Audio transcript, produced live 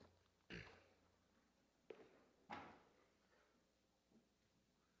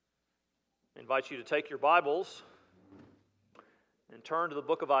I invite you to take your Bibles and turn to the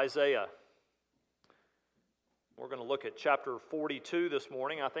book of Isaiah. We're going to look at chapter 42 this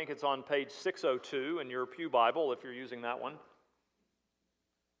morning. I think it's on page 602 in your Pew Bible if you're using that one.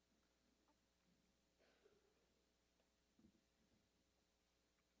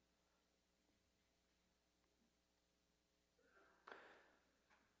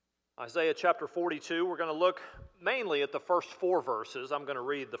 Isaiah chapter 42, we're going to look mainly at the first 4 verses. I'm going to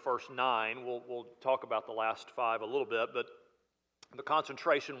read the first 9. We'll talk about the last 5 a little bit, but the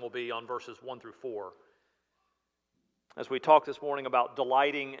concentration will be on verses 1 through 4. As we talk this morning about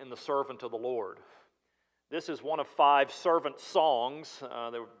delighting in the servant of the Lord. This is one of 5 servant songs.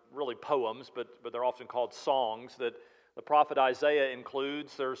 They're really poems, but they're often called songs that the prophet Isaiah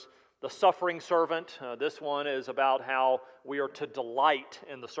includes. There's the suffering servant. This one is about how we are to delight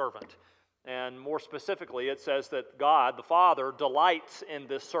in the servant. And more specifically, it says that God, the Father, delights in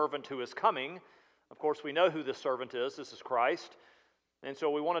this servant who is coming. Of course, we know who this servant is. This is Christ. And so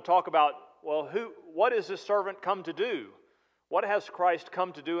we want to talk about, what is this servant come to do? What has Christ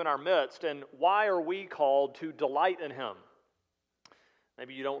come to do in our midst? And why are we called to delight in Him?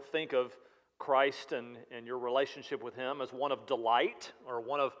 Maybe you don't think of Christ and your relationship with Him as one of delight or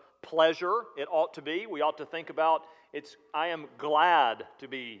one of pleasure. It ought to be. We ought to think about I am glad to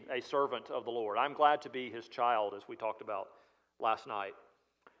be a servant of the Lord. I'm glad to be His child, as we talked about last night.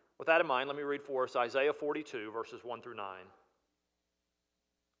 With that in mind, let me read for us Isaiah 42, verses 1 through 9.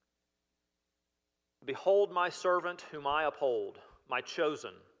 Behold my servant whom I uphold, my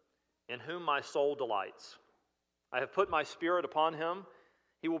chosen, in whom my soul delights. I have put my spirit upon him.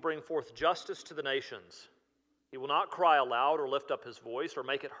 He will bring forth justice to the nations. He will not cry aloud or lift up his voice or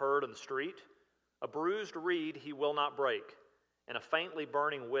make it heard in the street. A bruised reed he will not break, and a faintly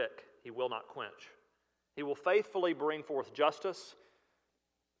burning wick he will not quench. He will faithfully bring forth justice.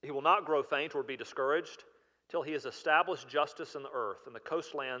 He will not grow faint or be discouraged till he has established justice in the earth, and the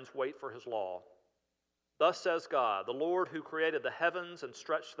coastlands wait for his law. Thus says God, the Lord who created the heavens and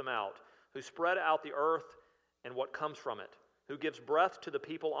stretched them out, who spread out the earth and what comes from it, who gives breath to the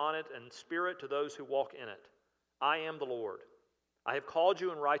people on it and spirit to those who walk in it. I am the Lord. I have called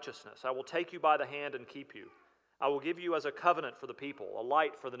you in righteousness. I will take you by the hand and keep you. I will give you as a covenant for the people, a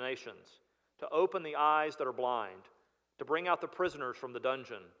light for the nations, to open the eyes that are blind, to bring out the prisoners from the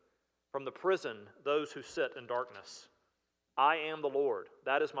dungeon, from the prison those who sit in darkness. I am the Lord.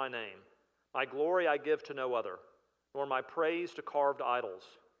 That is my name. My glory I give to no other, nor my praise to carved idols.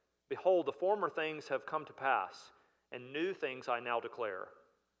 Behold, the former things have come to pass, and new things I now declare.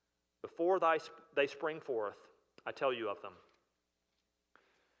 Before they spring forth, I tell you of them.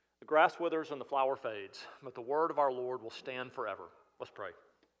 The grass withers and the flower fades, but the word of our Lord will stand forever. Let's pray.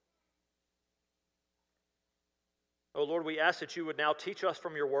 Oh Lord, we ask that you would now teach us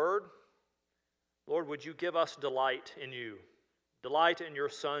from your word. Lord, would you give us delight in you? Delight in your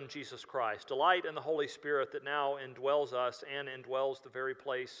Son, Jesus Christ. Delight in the Holy Spirit that now indwells us and indwells the very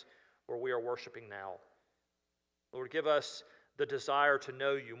place where we are worshiping now. Lord, give us the desire to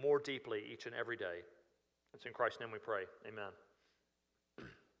know you more deeply each and every day. It's in Christ's name we pray. Amen.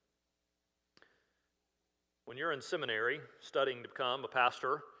 When you're in seminary studying to become a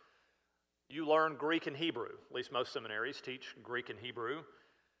pastor, you learn Greek and Hebrew. At least most seminaries teach Greek and Hebrew.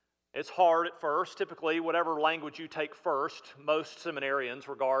 It's hard at first. Typically, whatever language you take first, most seminarians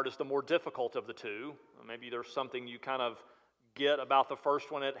regard as the more difficult of the two. Maybe there's something you kind of get about the first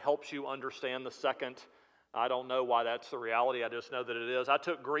one. It helps you understand the second. I don't know why that's the reality. I just know that it is. I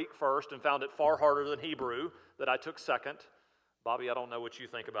took Greek first and found it far harder than Hebrew that I took second. Bobby, I don't know what you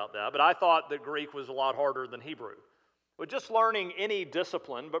think about that, but I thought that Greek was a lot harder than Hebrew. But just learning any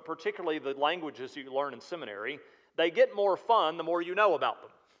discipline, but particularly the languages you learn in seminary, they get more fun the more you know about them.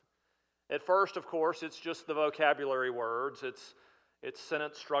 At first, of course, it's just the vocabulary words. It's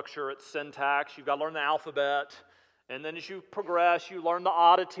sentence structure, it's syntax. You've got to learn the alphabet. And then as you progress, you learn the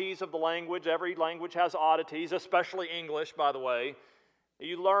oddities of the language. Every language has oddities, especially English, by the way.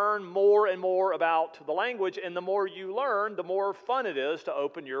 You learn more and more about the language, and the more you learn, the more fun it is to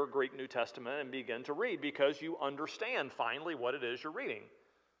open your Greek New Testament and begin to read because you understand finally what it is you're reading.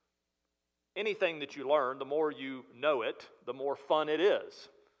 Anything that you learn, the more you know it, the more fun it is.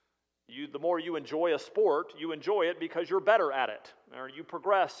 The more you enjoy a sport, you enjoy it because you're better at it, or you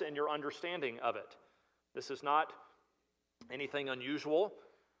progress in your understanding of it. This is not anything unusual.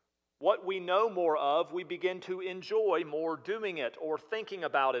 What we know more of, we begin to enjoy more doing it, or thinking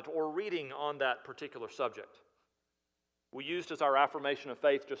about it, or reading on that particular subject. We used as our affirmation of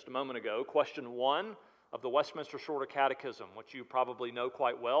faith just a moment ago, question 1 of the Westminster Shorter Catechism, which you probably know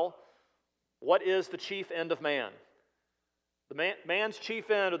quite well. What is the chief end of man? Man's chief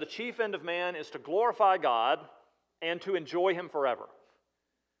end, or the chief end of man, is to glorify God and to enjoy Him forever.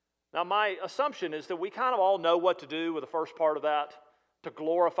 Now, my assumption is that we kind of all know what to do with the first part of that. To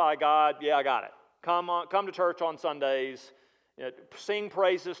glorify God, yeah, I got it. Come to church on Sundays, sing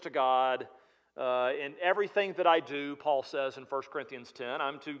praises to God. In everything that I do, Paul says in 1 Corinthians 10,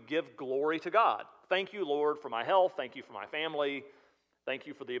 I'm to give glory to God. Thank you, Lord, for my health. Thank you for my family. Thank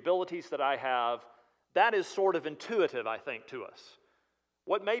you for the abilities that I have. That is sort of intuitive, I think, to us.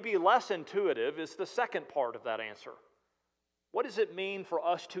 What may be less intuitive is the second part of that answer. What does it mean for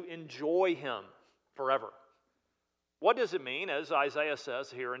us to enjoy Him forever? What does it mean, as Isaiah says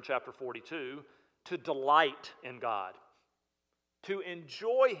here in chapter 42, to delight in God? To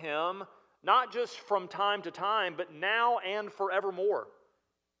enjoy Him not just from time to time, but now and forevermore.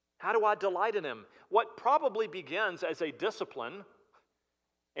 How do I delight in Him? What probably begins as a discipline,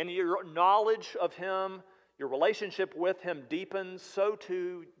 and your knowledge of Him, your relationship with Him deepens, so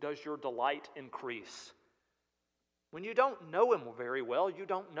too does your delight increase. When you don't know Him very well, you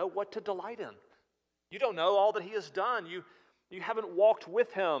don't know what to delight in. You don't know all that He has done. You haven't walked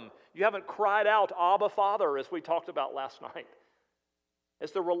with Him. You haven't cried out, Abba, Father, as we talked about last night.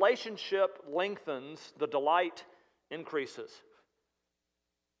 As the relationship lengthens, the delight increases.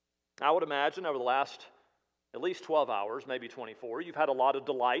 I would imagine over the last at least 12 hours, maybe 24, you've had a lot of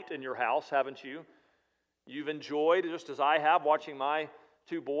delight in your house, haven't you? You've enjoyed, just as I have, watching my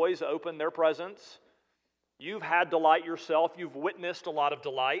two boys open their presents. You've had delight yourself. You've witnessed a lot of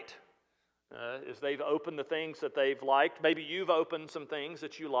delight as they've opened the things that they've liked. Maybe you've opened some things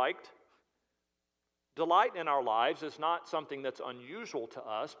that you liked. Delight in our lives is not something that's unusual to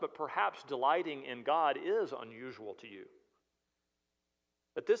us, but perhaps delighting in God is unusual to you.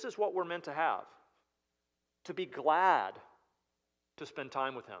 But this is what we're meant to have. To be glad to spend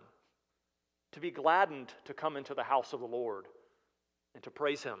time with Him. To be gladdened to come into the house of the Lord and to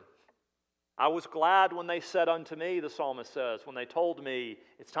praise Him. I was glad when they said unto me, the psalmist says, when they told me,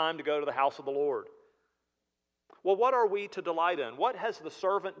 it's time to go to the house of the Lord. Well, what are we to delight in? What has the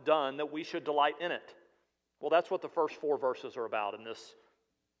servant done that we should delight in it? Well, that's what the first 4 verses are about in this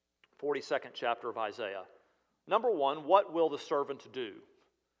 42nd chapter of Isaiah. Number one, what will the servant do?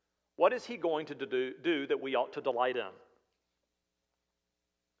 What is he going to do that we ought to delight in?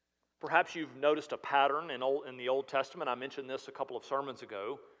 Perhaps you've noticed a pattern in the Old Testament. I mentioned this a couple of sermons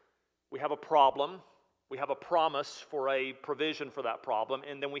ago. We have a problem, we have a promise for a provision for that problem,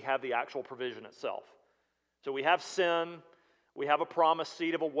 and then we have the actual provision itself. So we have sin, we have a promised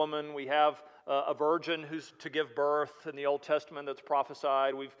seed of a woman, we have a virgin who's to give birth in the Old Testament that's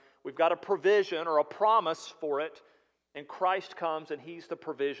prophesied. We've got a provision or a promise for it, and Christ comes and He's the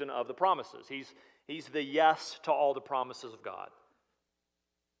provision of the promises. He's the yes to all the promises of God.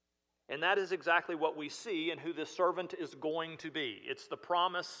 And that is exactly what we see in who this servant is going to be. It's the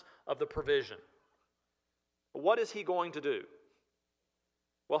promise of the provision. What is he going to do?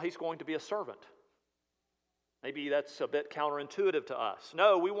 Well, he's going to be a servant. Maybe that's a bit counterintuitive to us.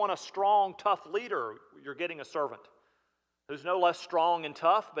 No, we want a strong, tough leader. You're getting a servant who's no less strong and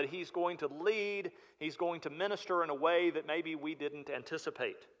tough, but he's going to lead, he's going to minister in a way that maybe we didn't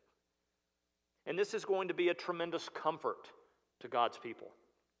anticipate. And this is going to be a tremendous comfort to God's people.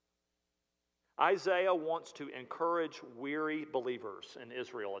 Isaiah wants to encourage weary believers in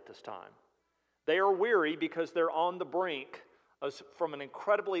Israel at this time. They are weary because they're on the brink from an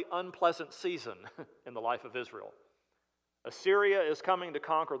incredibly unpleasant season in the life of Israel. Assyria is coming to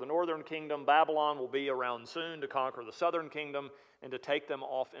conquer the northern kingdom. Babylon will be around soon to conquer the southern kingdom and to take them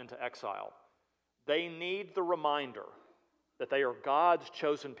off into exile. They need the reminder that they are God's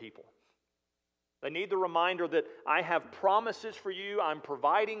chosen people. They need the reminder that I have promises for you, I'm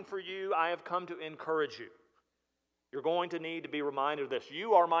providing for you, I have come to encourage you. You're going to need to be reminded of this.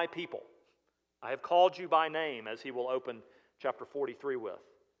 You are my people. I have called you by name, as he will open chapter 43 with.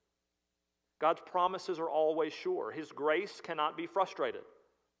 God's promises are always sure. His grace cannot be frustrated.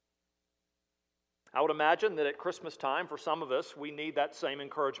 I would imagine that at Christmas time, for some of us, we need that same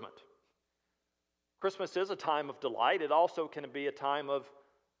encouragement. Christmas is a time of delight. It also can be a time of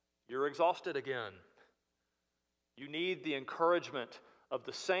you're exhausted again. You need the encouragement of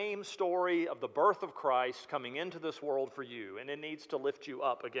the same story of the birth of Christ coming into this world for you, and it needs to lift you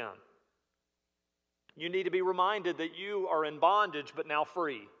up again. You need to be reminded that you are in bondage but now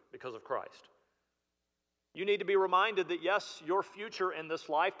free because of Christ. You need to be reminded that yes, your future in this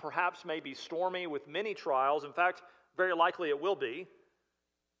life perhaps may be stormy with many trials. In fact, very likely it will be.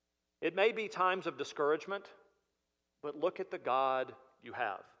 It may be times of discouragement, but look at the God you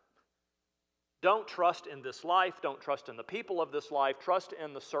have. Don't trust in this life. Don't trust in the people of this life. Trust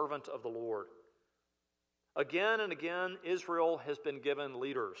in the servant of the Lord. Again and again, Israel has been given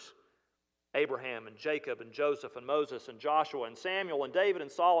leaders. Abraham and Jacob and Joseph and Moses and Joshua and Samuel and David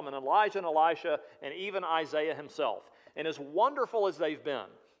and Solomon and Elijah and Elisha and even Isaiah himself. And as wonderful as they've been,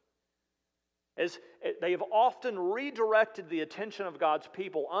 as they have often redirected the attention of God's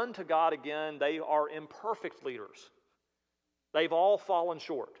people unto God again, they are imperfect leaders. They've all fallen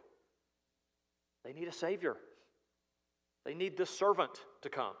short. They need a Savior. They need this servant to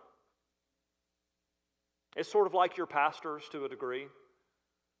come. It's sort of like your pastors to a degree.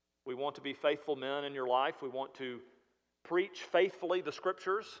 We want to be faithful men in your life. We want to preach faithfully the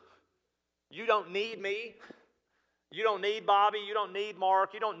Scriptures. You don't need me. You don't need Bobby. You don't need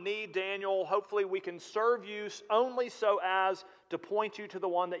Mark. You don't need Daniel. Hopefully we can serve you only so as to point you to the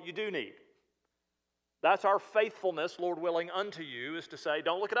one that you do need. That's our faithfulness, Lord willing, unto you, is to say,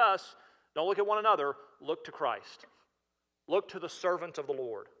 don't look at us. Don't look at one another. Look to Christ. Look to the servant of the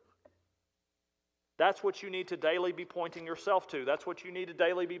Lord. That's what you need to daily be pointing yourself to. That's what you need to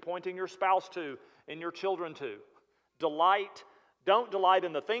daily be pointing your spouse to and your children to. Don't delight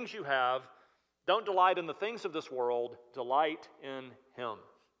in the things you have. Don't delight in the things of this world. Delight in Him,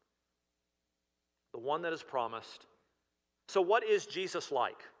 the one that is promised. So what is Jesus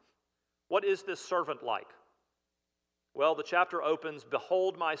like? What is this servant like? Well, the chapter opens,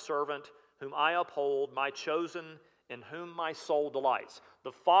 "Behold my servant, whom I uphold, my chosen, in whom my soul delights."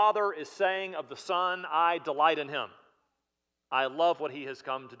 The Father is saying of the Son, I delight in Him. I love what He has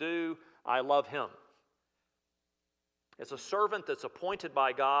come to do. I love Him. It's a servant that's appointed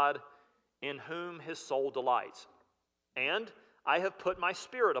by God, in whom His soul delights. And I have put my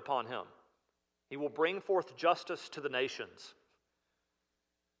Spirit upon Him. He will bring forth justice to the nations.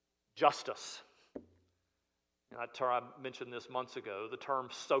 Justice. I mentioned this months ago, the term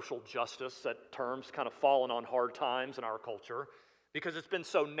social justice. That term's kind of fallen on hard times in our culture because it's been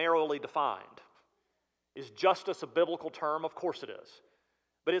so narrowly defined. Is justice a biblical term? Of course it is.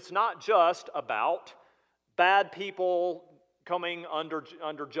 But it's not just about bad people coming under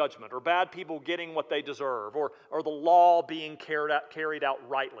judgment, or bad people getting what they deserve, or the law being carried out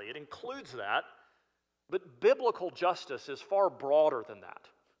rightly. It includes that, but biblical justice is far broader than that.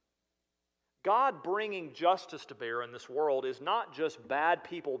 God bringing justice to bear in this world is not just bad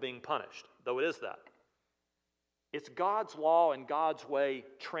people being punished, though it is that. It's God's law and God's way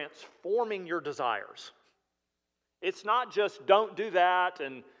transforming your desires. It's not just don't do that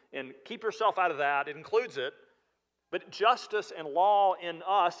and keep yourself out of that. It includes it. But justice and law in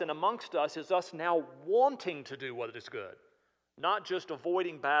us and amongst us is us now wanting to do what is good, not just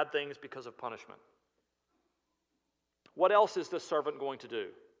avoiding bad things because of punishment. What else is this servant going to do?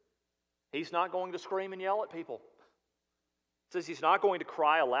 He's not going to scream and yell at people. It says he's not going to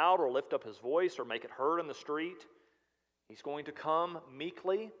cry aloud or lift up his voice or make it heard in the street. He's going to come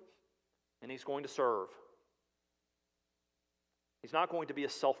meekly and he's going to serve. He's not going to be a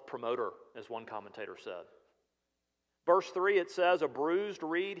self-promoter, as one commentator said. Verse 3, it says, "A bruised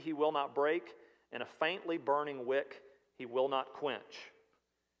reed he will not break, and a faintly burning wick he will not quench."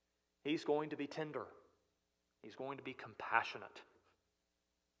 He's going to be tender. He's going to be compassionate.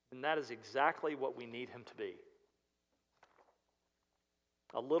 And that is exactly what we need him to be.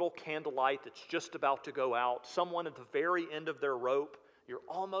 A little candlelight that's just about to go out, someone at the very end of their rope, you're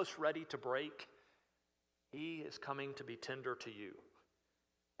almost ready to break. He is coming to be tender to you.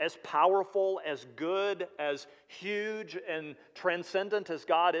 As powerful, as good, as huge and transcendent as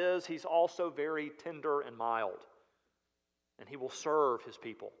God is, He's also very tender and mild. And He will serve His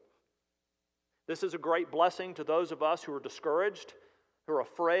people. This is a great blessing to those of us who are discouraged, who are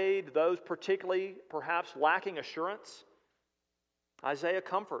afraid, those particularly perhaps lacking assurance. Isaiah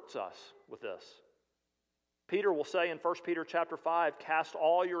comforts us with this. Peter will say in 1 Peter chapter 5, "Cast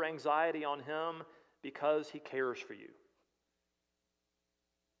all your anxiety on Him because He cares for you."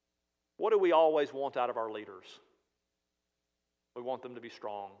 What do we always want out of our leaders? We want them to be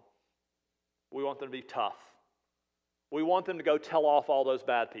strong. We want them to be tough. We want them to go tell off all those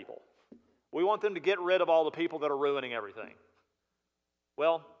bad people. We want them to get rid of all the people that are ruining everything.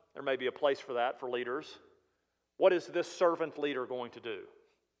 Well, there may be a place for that for leaders. What is this servant leader going to do?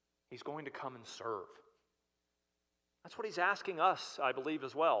 He's going to come and serve. That's what He's asking us, I believe,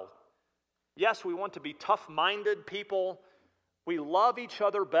 as well. Yes, we want to be tough-minded people. We love each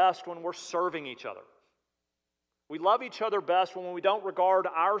other best when we're serving each other. We love each other best when we don't regard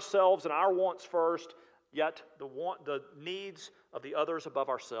ourselves and our wants first, yet the needs of the others above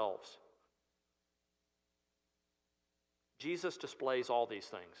ourselves. Jesus displays all these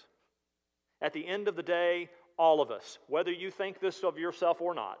things. At the end of the day, all of us, whether you think this of yourself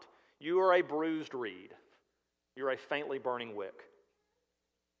or not, you are a bruised reed. You're a faintly burning wick.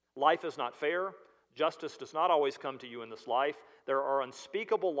 Life is not fair. Justice does not always come to you in this life. There are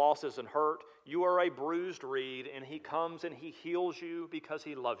unspeakable losses and hurt. You are a bruised reed, and he comes and he heals you because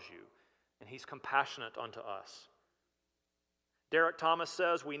he loves you, and he's compassionate unto us. Derek Thomas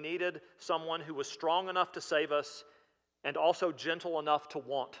says we needed someone who was strong enough to save us and also gentle enough to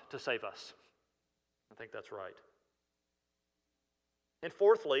want to save us. I think that's right. And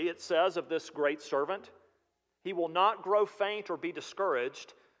fourthly, it says of this great servant, he will not grow faint or be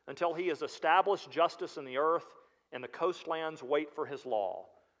discouraged until he has established justice in the earth and the coastlands wait for his law.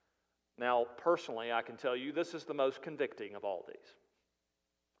 Now, personally, I can tell you this is the most convicting of all these.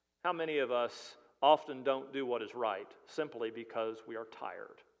 How many of us often don't do what is right simply because we are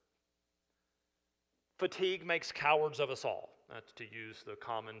tired? Fatigue makes cowards of us all. That's to use the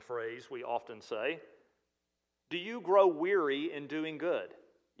common phrase we often say. Do you grow weary in doing good?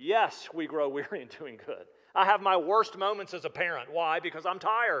 Yes, we grow weary in doing good. I have my worst moments as a parent. Why? Because I'm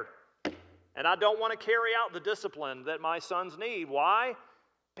tired. And I don't want to carry out the discipline that my sons need. Why?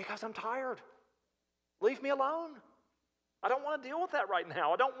 Because I'm tired. Leave me alone. I don't want to deal with that right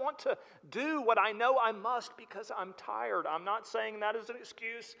now. I don't want to do what I know I must because I'm tired. I'm not saying that as an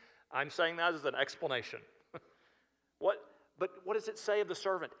excuse. I'm saying that as an explanation. But what does it say of the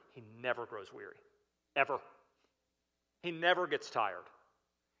servant? He never grows weary. Ever. He never gets tired.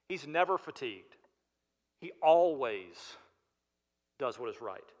 He's never fatigued. He always does what is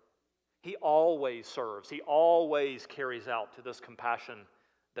right. He always serves. He always carries out to this compassion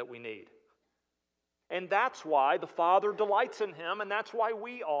that we need. And that's why the Father delights in him, and that's why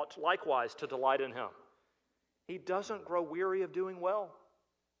we ought likewise to delight in him. He doesn't grow weary of doing well.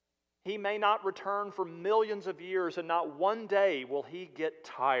 He may not return for millions of years, and not one day will he get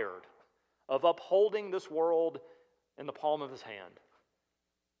tired of upholding this world in the palm of his hand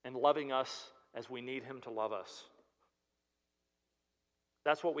and loving us as we need him to love us.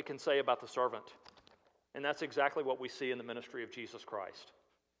 That's what we can say about the servant. And that's exactly what we see in the ministry of Jesus Christ.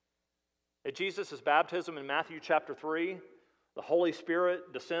 At Jesus' baptism in Matthew chapter 3, the Holy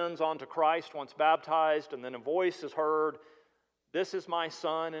Spirit descends onto Christ once baptized, and then a voice is heard, "This is my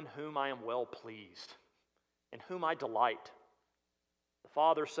Son in whom I am well pleased, in whom I delight." The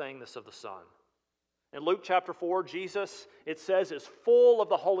Father saying this of the Son. In Luke chapter 4, Jesus, it says, is full of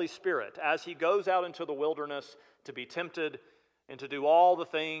the Holy Spirit as he goes out into the wilderness to be tempted and to do all the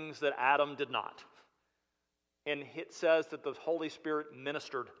things that Adam did not. And it says that the Holy Spirit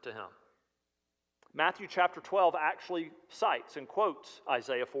ministered to him. Matthew chapter 12 actually cites and quotes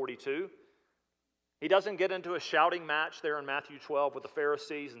Isaiah 42. He doesn't get into a shouting match there in Matthew 12 with the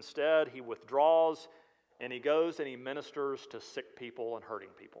Pharisees. Instead, he withdraws and he goes and he ministers to sick people and hurting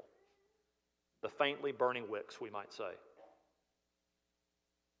people. The faintly burning wicks, we might say.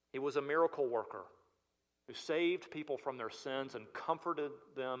 He was a miracle worker who saved people from their sins and comforted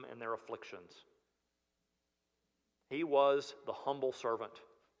them in their afflictions. He was the humble servant.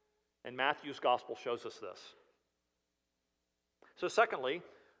 And Matthew's gospel shows us this. So secondly,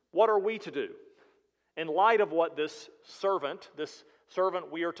 what are we to do? In light of what this servant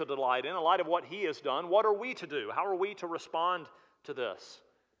we are to delight in light of what he has done, what are we to do? How are we to respond to this?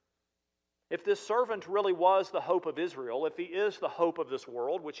 If this servant really was the hope of Israel, if he is the hope of this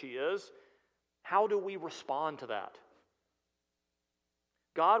world, which he is, how do we respond to that?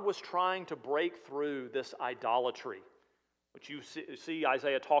 God was trying to break through this idolatry, which you see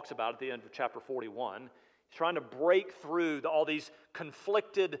Isaiah talks about at the end of chapter 41. He's trying to break through all these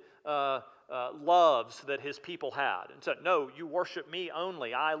conflicted loves that his people had. And said, no, you worship me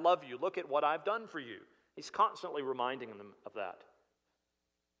only. I love you. Look at what I've done for you. He's constantly reminding them of that.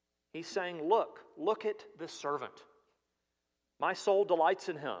 He's saying, look at this servant. My soul delights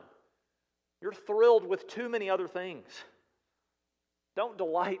in him. You're thrilled with too many other things. Don't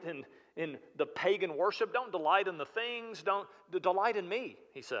delight in the pagan worship. Don't delight in the things. Don't delight in me,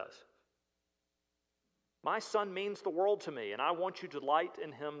 he says. My son means the world to me, and I want you to delight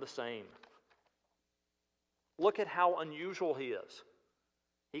in him the same. Look at how unusual he is.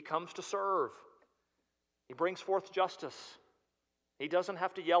 He comes to serve. He brings forth justice. He doesn't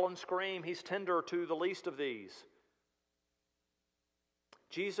have to yell and scream. He's tender to the least of these.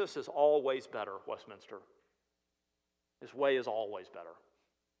 Jesus is always better, Westminster. His way is always better.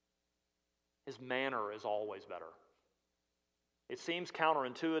 His manner is always better. It seems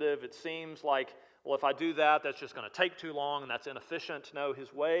counterintuitive. It seems like, well, if I do that, that's just going to take too long and that's inefficient. No,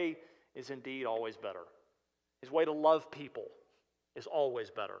 his way is indeed always better. His way to love people is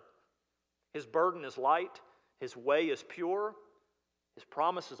always better. His burden is light. His way is pure. His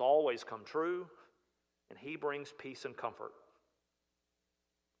promises always come true, and he brings peace and comfort.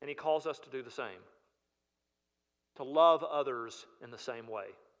 And he calls us to do the same, to love others in the same way,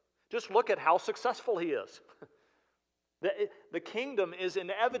 Just look at how successful he is. The kingdom is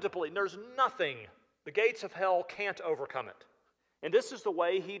inevitably, there's nothing, the gates of hell can't overcome it. And this is the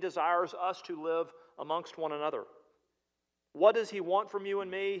way he desires us to live amongst one another. What does he want from you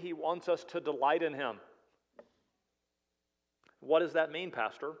and me? He wants us to delight in him. What does that mean,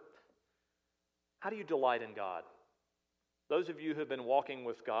 Pastor? How do you delight in God? Those of you who have been walking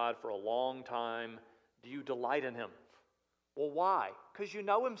with God for a long time, do you delight in him? Well, why? Because you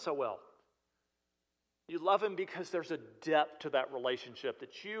know him so well. You love him because there's a depth to that relationship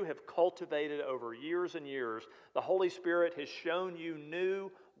that you have cultivated over years and years. The Holy Spirit has shown you new,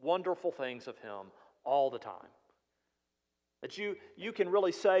 wonderful things of him all the time. That you can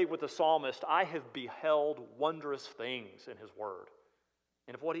really say with the psalmist, I have beheld wondrous things in his word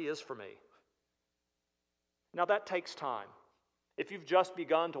and of what he is for me. Now that takes time. If you've just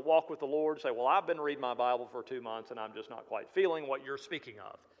begun to walk with the Lord, say, well, I've been reading my Bible for 2 months and I'm just not quite feeling what you're speaking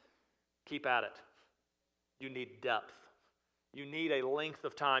of. Keep at it. You need depth. You need a length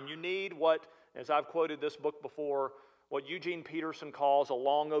of time. You need what, as I've quoted this book before, what Eugene Peterson calls a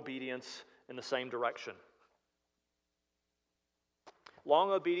long obedience in the same direction.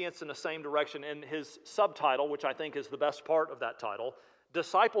 Long obedience in the same direction. In his subtitle, which I think is the best part of that title,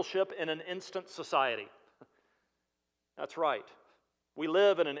 Discipleship in an Instant Society. That's right. We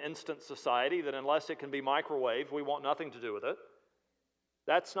live in an instant society that unless it can be microwaved, we want nothing to do with it.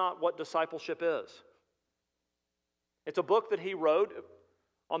 That's not what discipleship is. It's a book that he wrote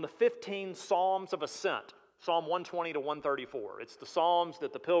on the 15 Psalms of Ascent, Psalm 120 to 134. It's the Psalms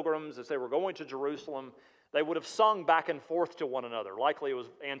that the pilgrims, as they were going to Jerusalem, they would have sung back and forth to one another. Likely it was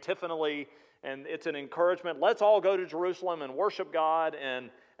antiphonally, and it's an encouragement. Let's all go to Jerusalem and worship God,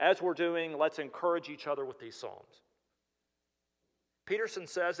 and as we're doing, let's encourage each other with these Psalms. Peterson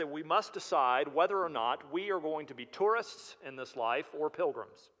says that we must decide whether or not we are going to be tourists in this life or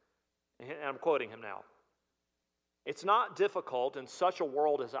pilgrims. And I'm quoting him now. It's not difficult in such a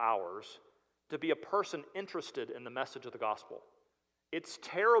world as ours to be a person interested in the message of the gospel. It's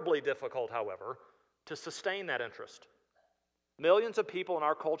terribly difficult, however, to sustain that interest. Millions of people in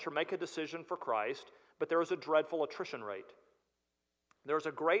our culture make a decision for Christ, but there is a dreadful attrition rate. There's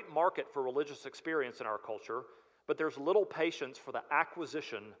a great market for religious experience in our culture, but there's little patience for the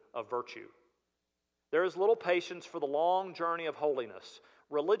acquisition of virtue. There is little patience for the long journey of holiness.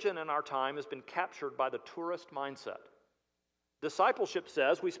 Religion in our time has been captured by the tourist mindset. Discipleship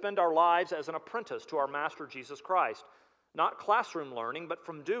says we spend our lives as an apprentice to our Master Jesus Christ, not classroom learning, but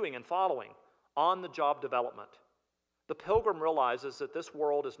from doing and following, on-the-job development. The pilgrim realizes that this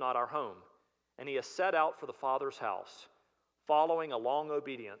world is not our home, and he has set out for the Father's house, following a long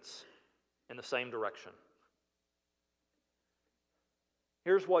obedience in the same direction.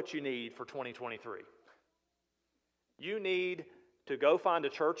 Here's what you need for 2023. You need to go find a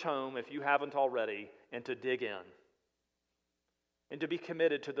church home, if you haven't already, and to dig in. And to be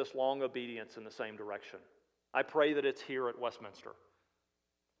committed to this long obedience in the same direction. I pray that it's here at Westminster.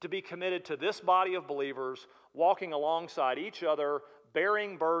 To be committed to this body of believers, walking alongside each other,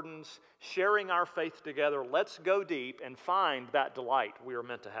 bearing burdens, sharing our faith together. Let's go deep and find that delight we are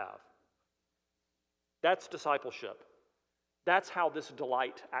meant to have. That's discipleship. That's how this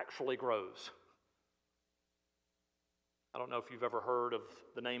delight actually grows. I don't know if you've ever heard of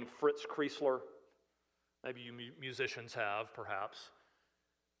the name Fritz Kreisler. Maybe you musicians have, perhaps.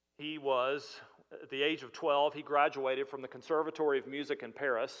 He was, at the age of 12, he graduated from the Conservatory of Music in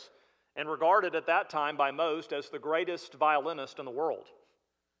Paris and regarded at that time by most as the greatest violinist in the world.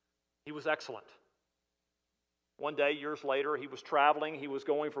 He was excellent. One day, years later, he was traveling. He was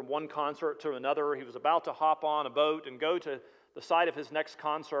going from one concert to another. He was about to hop on a boat and go to the site of his next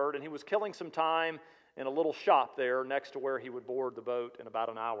concert, and he was killing some time in a little shop there next to where he would board the boat in about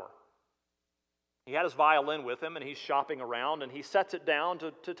an hour. He had his violin with him, and he's shopping around, and he sets it down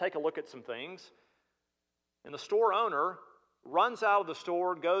to take a look at some things. And the store owner runs out of the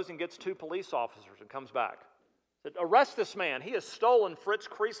store and goes and gets 2 police officers and comes back. Said, "Arrest this man. He has stolen Fritz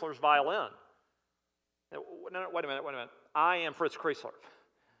Kreisler's violin." No, wait a minute. I am Fritz Kreisler.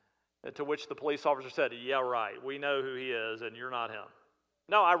 To which the police officer said, "Yeah, right. We know who he is, and you're not him."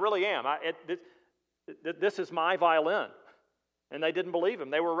 "No, I really am. This is my violin." And they didn't believe him.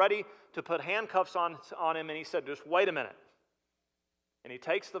 They were ready to put handcuffs on him, and he said, "Just wait a minute." And he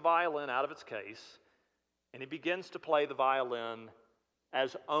takes the violin out of its case, and he begins to play the violin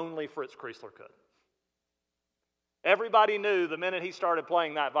as only Fritz Kreisler could. Everybody knew the minute he started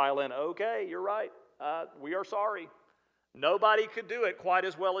playing that violin, "Okay, you're right. We are sorry. Nobody could do it quite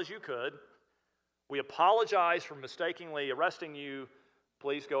as well as you could. We apologize for mistakenly arresting you.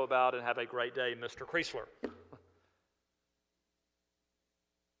 Please go about and have a great day, Mr. Kreisler."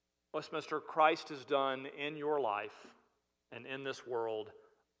 Westminster, Christ has done in your life and in this world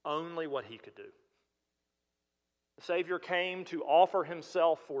only what he could do. The Savior came to offer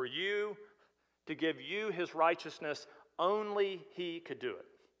himself for you, to give you his righteousness. Only he could do it.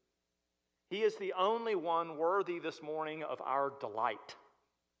 He is the only one worthy this morning of our delight.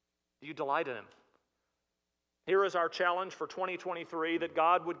 Do you delight in him? Here is our challenge for 2023, that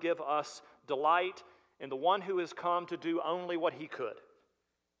God would give us delight in the one who has come to do only what he could.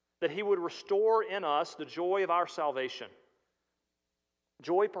 That he would restore in us the joy of our salvation.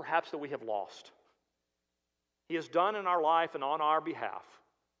 Joy perhaps that we have lost. He has done in our life and on our behalf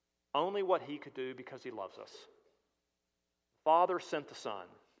only what he could do because he loves us. The Father sent the Son,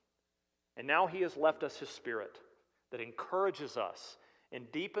 and now he has left us his Spirit that encourages us and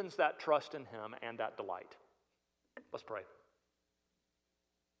deepens that trust in him and that delight. Let's pray.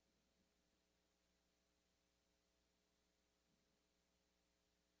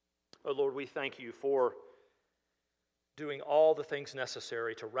 Oh Lord, we thank you for doing all the things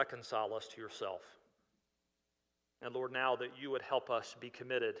necessary to reconcile us to yourself. And Lord, now that you would help us be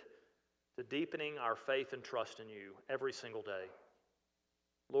committed to deepening our faith and trust in you every single day.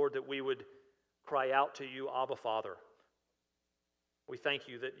 Lord, that we would cry out to you, Abba, Father. We thank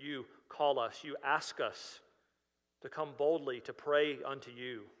you that you call us, you ask us to come boldly to pray unto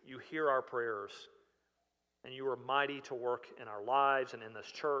you. You hear our prayers, and you are mighty to work in our lives and in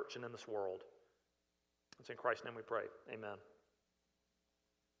this church and in this world. It's in Christ's name we pray. Amen.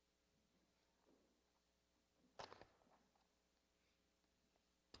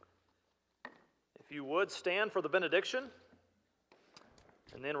 If you would, stand for the benediction,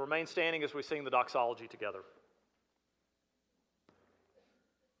 and then remain standing as we sing the doxology together.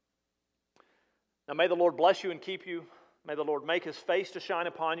 Now may the Lord bless you and keep you. May the Lord make his face to shine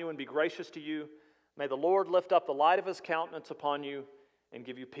upon you and be gracious to you. May the Lord lift up the light of his countenance upon you and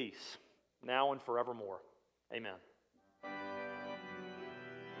give you peace, now and forevermore. Amen.